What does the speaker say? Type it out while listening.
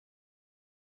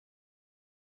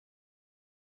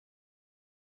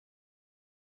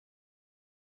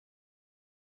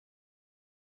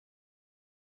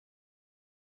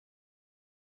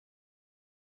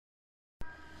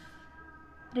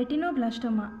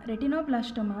Retinoblastoma.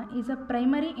 Retinoblastoma is a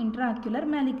primary intraocular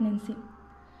malignancy.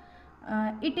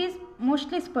 It is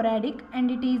mostly sporadic and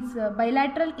it is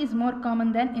bilateral is more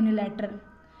common than unilateral.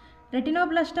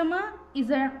 Retinoblastoma is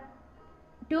a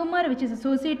tumor which is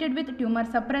associated with tumor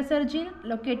suppressor gene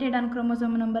located on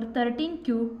chromosome number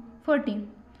 13q14.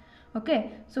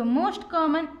 Okay, so most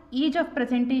common age of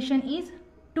presentation is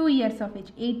 2 years of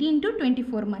age, 18 to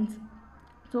 24 months.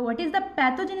 So what is the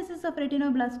pathogenesis of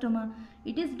retinoblastoma?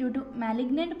 It is due to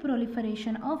malignant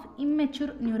proliferation of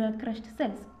immature neural crushed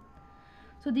cells.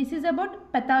 So this is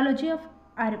about pathology of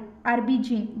RB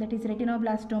gene, that is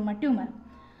retinoblastoma tumor.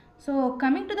 So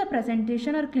coming to the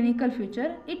presentation or clinical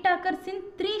feature, it occurs in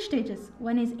 3 stages.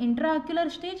 One is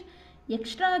intraocular stage,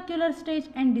 extraocular stage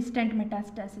and distant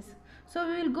metastasis. So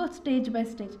we will go stage by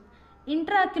stage.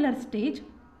 Intraocular stage,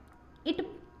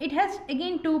 it has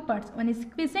again 2 parts. One is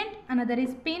quiescent, another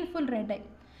is painful red eye.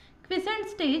 Quiescent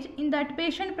stage, in that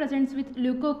patient presents with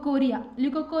leukocoria.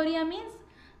 Leukocoria means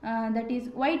that is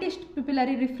whitish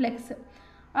pupillary reflex,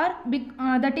 or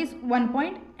that is one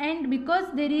point, and because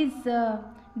there is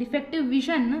defective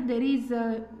vision, there is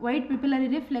white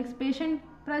pupillary reflex, patient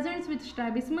presents with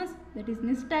strabismus, that is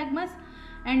nystagmus,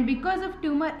 and because of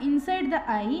tumor inside the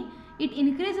eye, it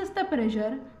increases the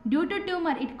pressure. Due to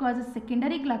tumor, it causes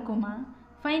secondary glaucoma.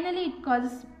 Finally, it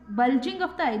causes bulging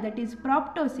of the eye, that is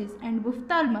proptosis and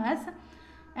ophthalmus,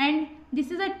 and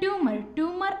this is a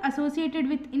tumor associated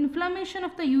with inflammation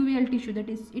of the uveal tissue, that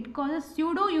is it causes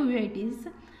pseudo-uveitis,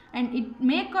 and it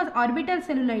may cause orbital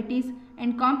cellulitis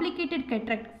and complicated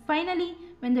cataract. Finally,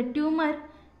 when the tumor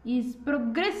is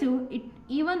progressive, it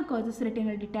even causes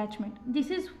retinal detachment.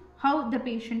 This is how the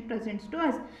patient presents to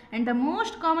us, and the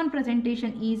most common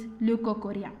presentation is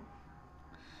leukocoria.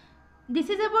 This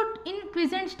is about in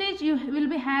quiescent stage. You will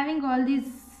be having all these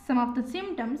some of the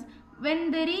symptoms.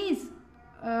 When there is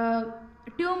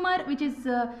tumor which is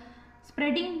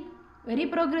spreading very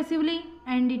progressively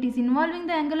and it is involving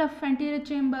the angle of anterior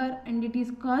chamber and it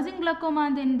is causing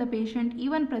glaucoma, then the patient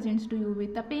even presents to you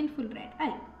with a painful red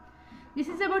eye. This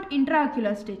is about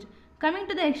intraocular stage. Coming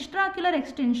to the extraocular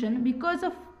extension, because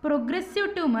of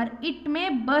progressive tumor, it may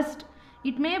burst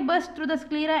through the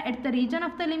sclera at the region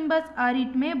of the limbus, or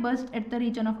it may burst at the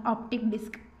region of optic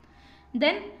disc.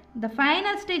 Then the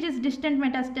final stage is distant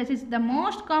metastasis. The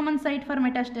most common site for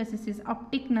metastasis is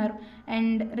optic nerve,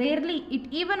 and rarely it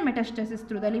even metastasis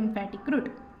through the lymphatic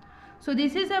route. So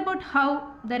this is about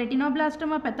how the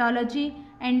retinoblastoma pathology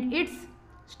and its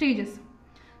stages.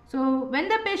 So when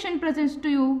the patient presents to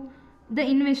you, the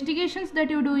investigations that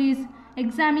you do is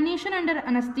examination under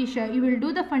anesthesia. You will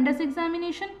do the fundus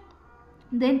examination.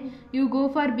 Then you go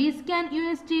for B-scan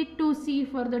USG to see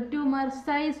for the tumor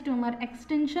size, tumor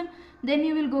extension. Then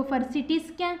you will go for CT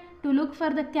scan to look for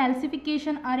the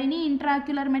calcification or any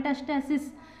intraocular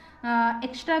metastasis,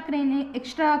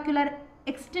 extraocular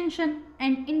extension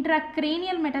and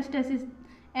intracranial metastasis.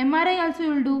 MRI also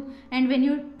you will do, and when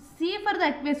you see for the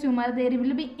aqueous tumor, there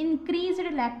will be increased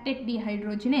lactate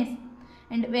dehydrogenase.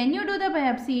 And when you do the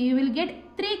biopsy, you will get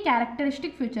 3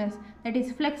 characteristic features, that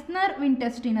is flexner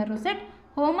intestinal rosette,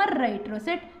 Homer right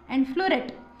rosette and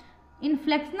floret. In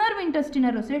flexner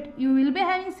intestinal rosette, you will be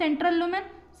having central lumen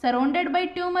surrounded by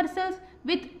tumor cells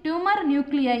with tumor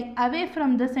nuclei away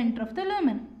from the center of the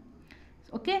lumen.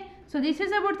 Okay, so this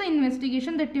is about the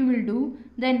investigation that you will do.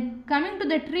 Then coming to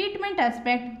the treatment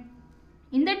aspect,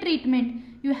 in the treatment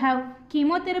you have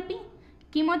chemotherapy.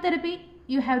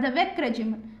 You have the VEC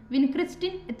regimen,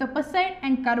 vincristine, etoposide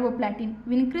and carboplatin.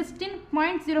 Vincristine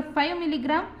 0.05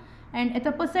 mg and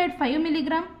etoposide 5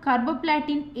 mg,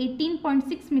 carboplatin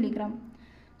 18.6 mg.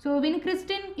 So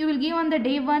vincristine you will give on the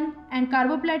day 1 and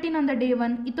carboplatin on the day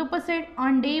 1, etoposide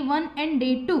on day 1 and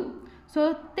day 2.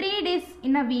 So 3 days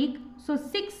in a week, so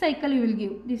 6 cycle you will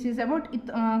give. This is about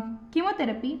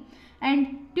chemotherapy.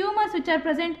 And tumors which are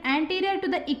present anterior to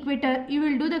the equator, you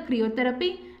will do the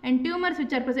cryotherapy, and tumors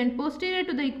which are present posterior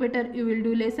to the equator, you will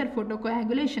do laser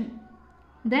photocoagulation.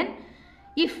 Then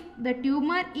if the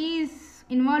tumor is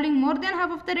involving more than half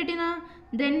of the retina,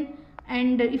 then,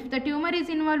 and if the tumor is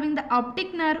involving the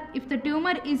optic nerve, if the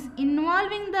tumor is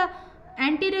involving the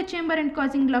anterior chamber and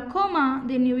causing glaucoma,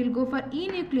 then you will go for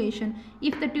enucleation.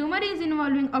 If the tumor is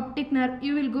involving optic nerve,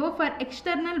 you will go for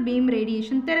external beam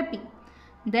radiation therapy.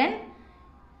 Then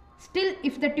still,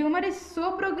 if the tumor is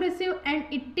so progressive and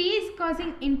it is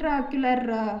causing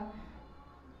intraocular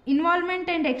involvement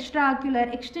and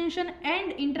extraocular extension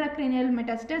and intracranial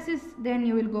metastasis, then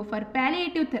you will go for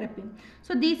palliative therapy.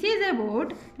 So this is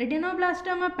about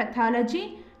retinoblastoma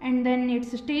pathology and then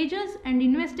its stages and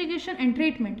investigation and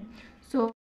treatment.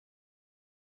 So